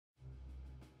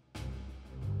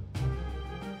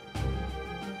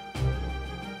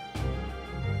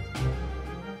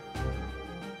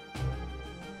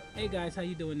Hey guys, how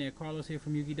you doing there? Carlos here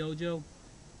from YuGiDojo,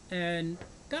 and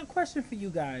got a question for you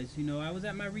guys. I was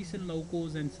at my recent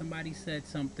locals and somebody said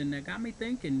something that got me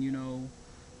thinking.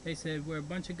 They said we're a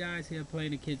bunch of guys here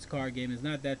playing a kids card game. It's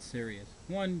not that serious.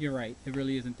 One, you're right, it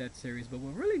really isn't that serious. But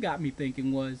what really got me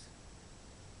thinking was,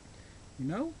 you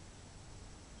know,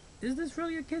 is this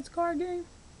really a kids card game?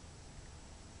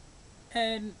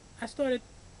 And I started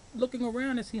looking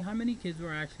around to see how many kids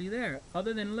were actually there.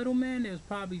 Other than Little Man, there was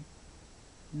probably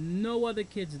no other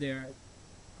kids there.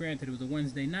 Granted, it was a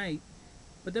Wednesday night,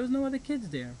 but there was no other kids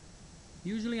there.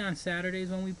 Usually on Saturdays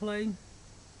when we play,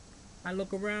 I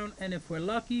look around and if we're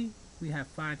lucky, we have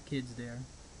 5 kids there.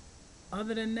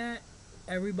 Other than that,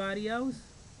 everybody else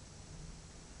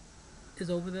is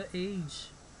over the age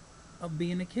of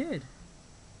being a kid,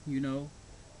 you know?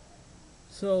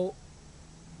 So,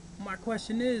 my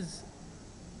question is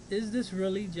this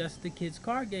really just a kid's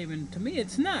card game? And to me,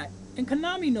 it's not. And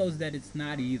Konami knows that it's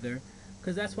not either.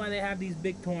 Because that's why they have these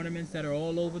big tournaments that are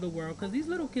all over the world. Because these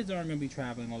little kids aren't going to be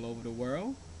traveling all over the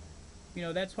world.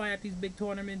 That's why at these big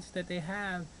tournaments that they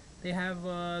have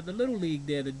the Little League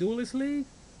there, the Duelist League,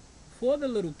 for the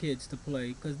little kids to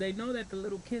play. Because they know that the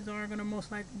little kids aren't going to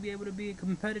most likely be able to be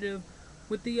competitive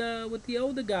with the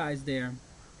older guys there.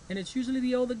 And it's usually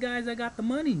the older guys that got the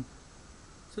money.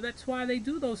 So that's why they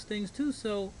do those things too.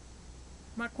 So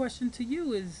my question to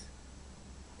you is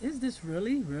this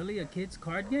really a kid's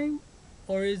card game?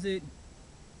 Or is it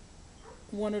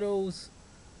one of those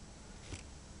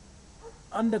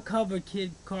undercover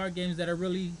kid card games that are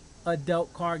really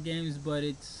adult card games, but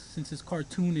since it's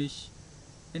cartoonish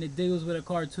and it deals with a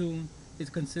cartoon, it's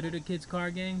considered a kid's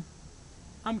card game?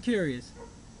 I'm curious.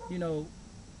 You know,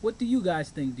 what do you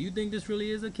guys think? Do you think this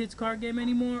really is a kid's card game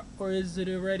anymore? Or is it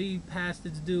already past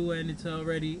its due and it's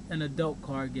already an adult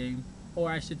card game? Or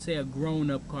I should say a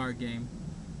grown-up card game.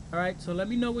 Alright, so let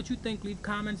me know what you think. Leave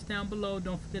comments down below.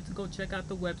 Don't forget to go check out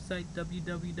the website,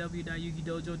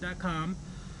 www.yugidojo.com.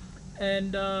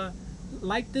 And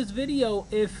like this video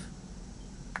if,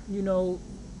 you know,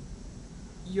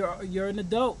 you're an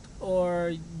adult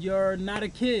or you're not a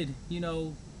kid.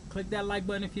 Click that like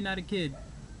button if you're not a kid.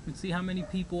 And see how many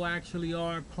people actually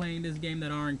are playing this game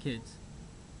that aren't kids.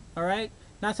 Alright?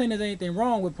 Not saying there's anything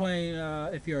wrong with playing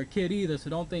if you're a kid either, so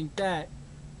don't think that.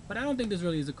 But I don't think this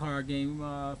really is a card game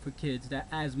for kids that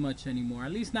as much anymore.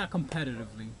 At least not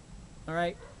competitively.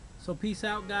 Alright? So peace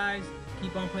out, guys.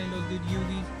 Keep on playing those good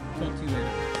Yugis. Talk to you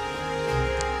later.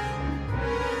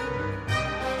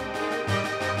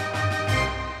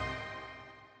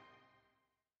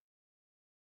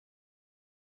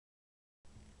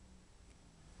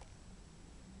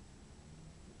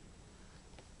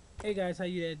 Hey guys, how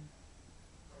you